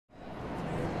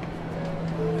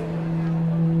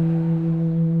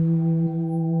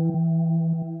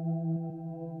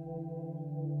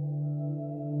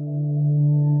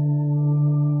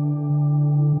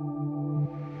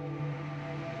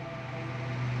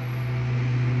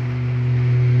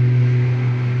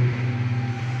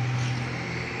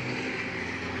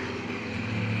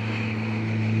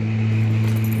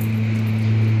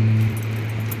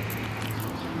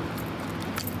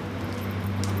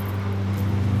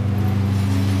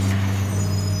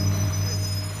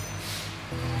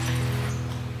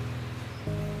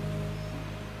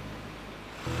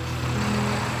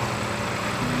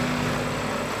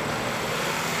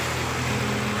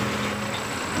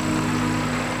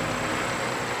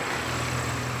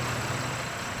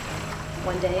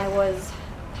One day I was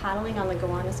paddling on the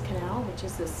Gowanus Canal, which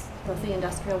is this filthy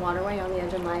industrial waterway on the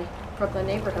edge of my Brooklyn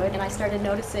neighborhood, and I started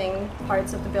noticing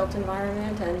parts of the built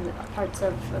environment and parts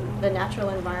of the natural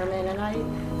environment, and I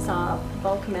saw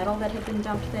bulk metal that had been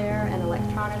dumped there, and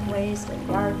electronic waste, and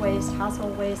yard waste,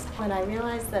 household waste, and I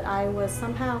realized that I was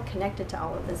somehow connected to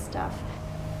all of this stuff.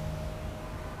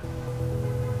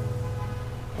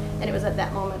 And it was at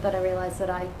that moment that I realized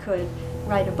that I could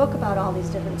write a book about all these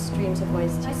different streams of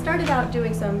waste. I started out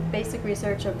doing some basic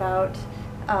research about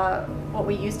what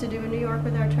we used to do in New York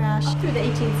with our trash. Through the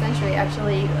 18th century,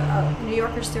 actually, New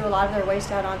Yorkers threw a lot of their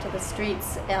waste out onto the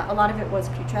streets. A lot of it was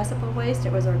putrescible waste,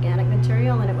 it was organic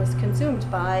material, and it was consumed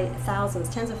by thousands,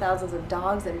 tens of thousands of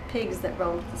dogs and pigs that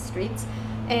roamed the streets.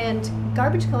 And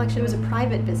garbage collection was a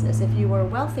private business. If you were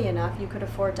wealthy enough, you could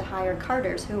afford to hire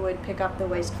carters who would pick up the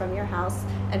waste from your house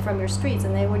and from your streets,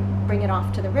 and they would bring it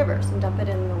off to the rivers and dump it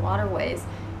in the waterways.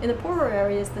 In the poorer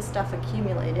areas, this stuff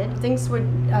accumulated. Things would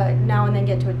now and then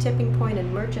get to a tipping point,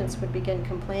 and merchants would begin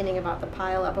complaining about the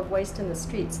pileup of waste in the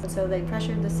streets. And so they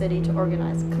pressured the city to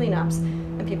organize cleanups,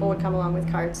 and people would come along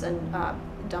with carts and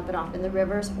dump it off in the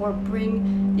rivers, or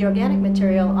bring the organic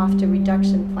material off to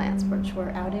reduction plants, which were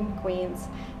out in Queens,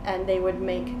 and they would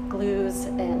make glues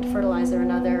and fertilizer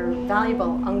and other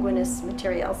valuable unguenous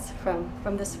materials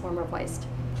from this form of waste.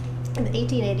 In the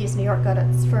 1880s, New York got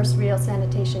its first real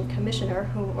sanitation commissioner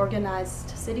who organized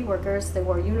city workers. They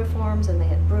wore uniforms and they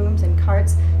had brooms and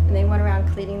carts, and they went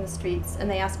around cleaning the streets, and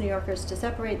they asked New Yorkers to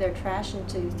separate their trash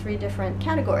into 3 different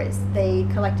categories. They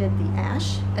collected the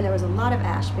ash, and there was a lot of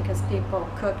ash because people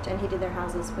cooked and heated their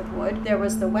houses with wood. There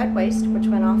was the wet waste, which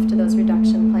went off to those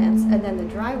reduction plants, and then the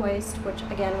dry waste, which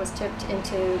again was tipped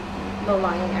into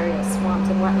low-lying areas, swamps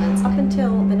and wetlands, up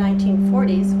until the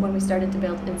 1940s when we started to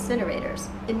build incinerators.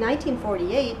 In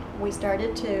 1948, we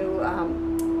started to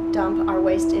dump our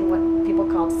waste in what people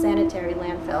called sanitary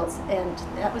landfills, and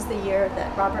that was the year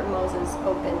that Robert Moses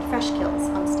opened Fresh Kills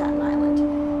on Staten Island.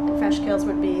 And Fresh Kills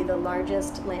would be the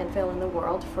largest landfill in the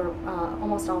world for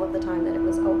almost all of the time that it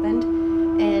was opened.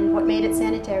 And what made it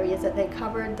sanitary is that they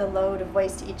covered the load of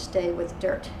waste each day with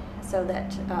dirt, so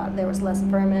that there was less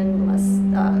vermin,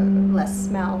 less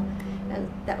smell, and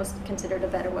that was considered a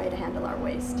better way to handle our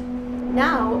waste.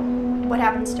 Now, what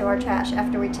happens to our trash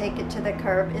after we take it to the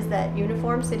curb is that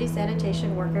uniformed city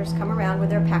sanitation workers come around with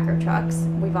their packer trucks.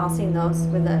 We've all seen those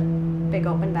with the big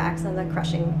open backs and the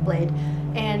crushing blade.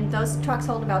 And those trucks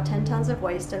hold about 10 tons of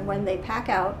waste, and when they pack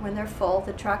out, when they're full,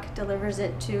 the truck delivers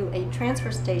it to a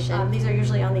transfer station. These are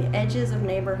usually on the edges of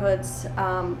neighborhoods.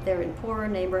 They're in poorer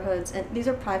neighborhoods, and these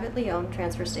are privately owned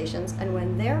transfer stations. And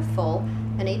when they're full,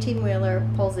 an 18-wheeler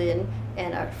pulls in,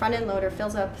 and a front-end loader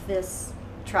fills up this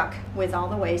truck with all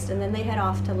the waste, and then they head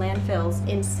off to landfills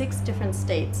in 6 different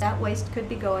states. That waste could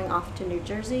be going off to New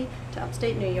Jersey, to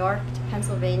upstate New York, to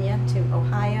Pennsylvania, to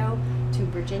Ohio, to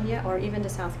Virginia, or even to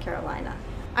South Carolina.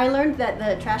 I learned that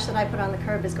the trash that I put on the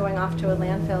curb is going off to a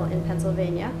landfill in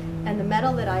Pennsylvania, and the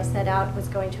metal that I set out was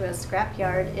going to a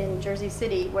scrapyard in Jersey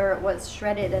City, where it was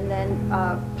shredded and then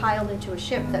piled into a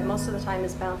ship that most of the time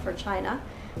is bound for China.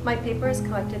 My paper is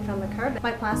collected from the curb.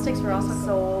 My plastics were also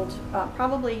sold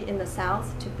probably in the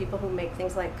South to people who make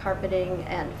things like carpeting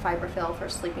and fiberfill for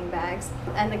sleeping bags.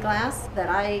 And the glass that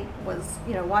I was,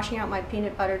 washing out my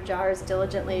peanut butter jars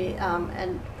diligently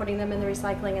and putting them in the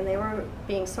recycling, and they were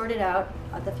being sorted out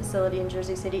at the facility in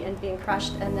Jersey City and being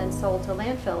crushed and then sold to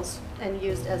landfills and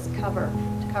used as cover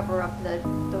to cover up the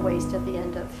waste at the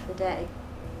end of the day.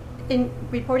 In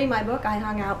reporting my book, I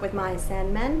hung out with my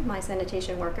sandmen, my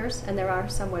sanitation workers, and there are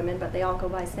some women, but they all go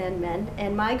by sandmen.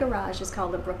 And my garage is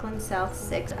called the Brooklyn South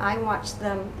 6. I watched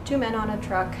them, 2 men on a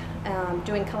truck,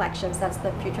 doing collections. That's the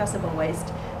putrescible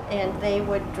waste. And they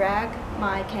would drag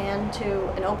my can to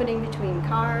an opening between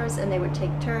cars, and they would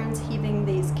take turns heaving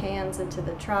these cans into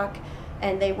the truck.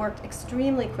 And they worked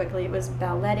extremely quickly. It was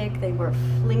balletic. They were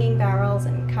flinging barrels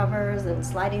and covers and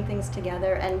sliding things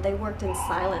together, and they worked in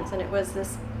silence, and it was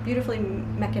this beautifully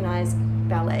mechanized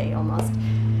ballet almost.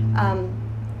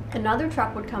 Another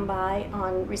truck would come by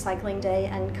on recycling day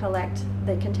and collect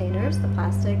the containers, the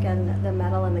plastic and the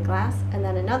metal and the glass, and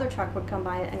then another truck would come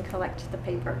by and collect the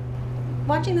paper.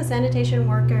 Watching the sanitation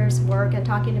workers work and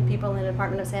talking to people in the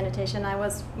Department of Sanitation, I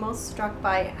was most struck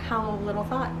by how little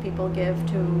thought people give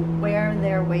to where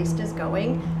their waste is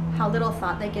going, how little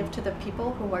thought they give to the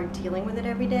people who are dealing with it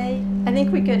every day. I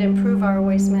think we could improve our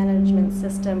waste management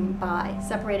system by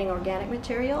separating organic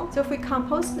material. So if we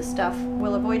compost the stuff,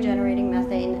 we'll avoid generating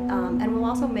methane, and we'll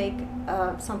also make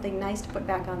something nice to put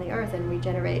back on the earth and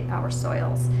regenerate our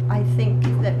soils. I think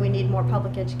that we need more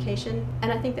public education,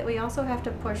 and I think that we also have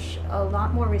to push a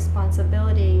lot more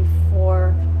responsibility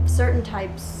for certain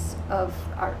types of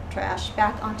our trash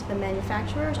back onto the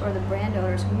manufacturers or the brand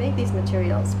owners who make these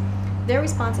materials. Their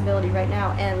responsibility right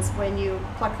now ends when you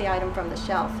pluck the item from the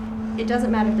shelf. It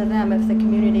doesn't matter to them if the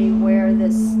community where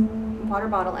this water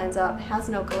bottle ends up has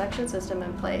no collection system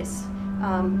in place.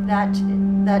 That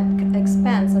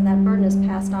expense and that burden is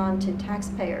passed on to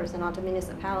taxpayers and onto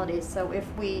municipalities. So if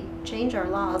we change our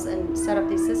laws and set up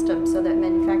these systems so that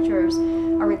manufacturers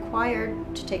are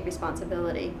required to take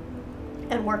responsibility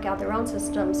and work out their own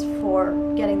systems for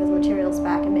getting those materials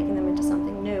back and making them into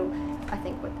something new, I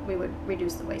think we would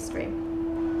reduce the waste stream.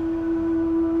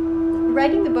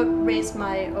 Writing the book raised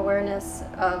my awareness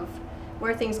of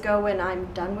where things go when I'm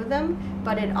done with them,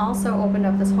 but it also opened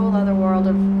up this whole other world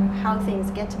of how things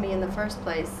get to me in the first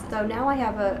place. So now I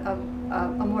have a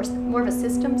more of a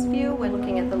systems view when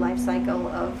looking at the life cycle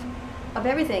of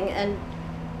everything, and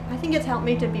I think it's helped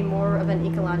me to be more of an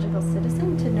ecological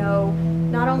citizen, to know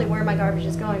not only where my garbage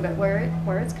is going, but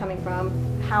where it's coming from,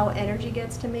 how energy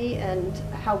gets to me, and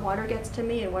how water gets to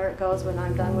me, and where it goes when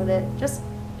I'm done with it. Just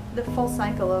the full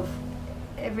cycle of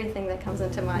everything that comes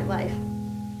into my life.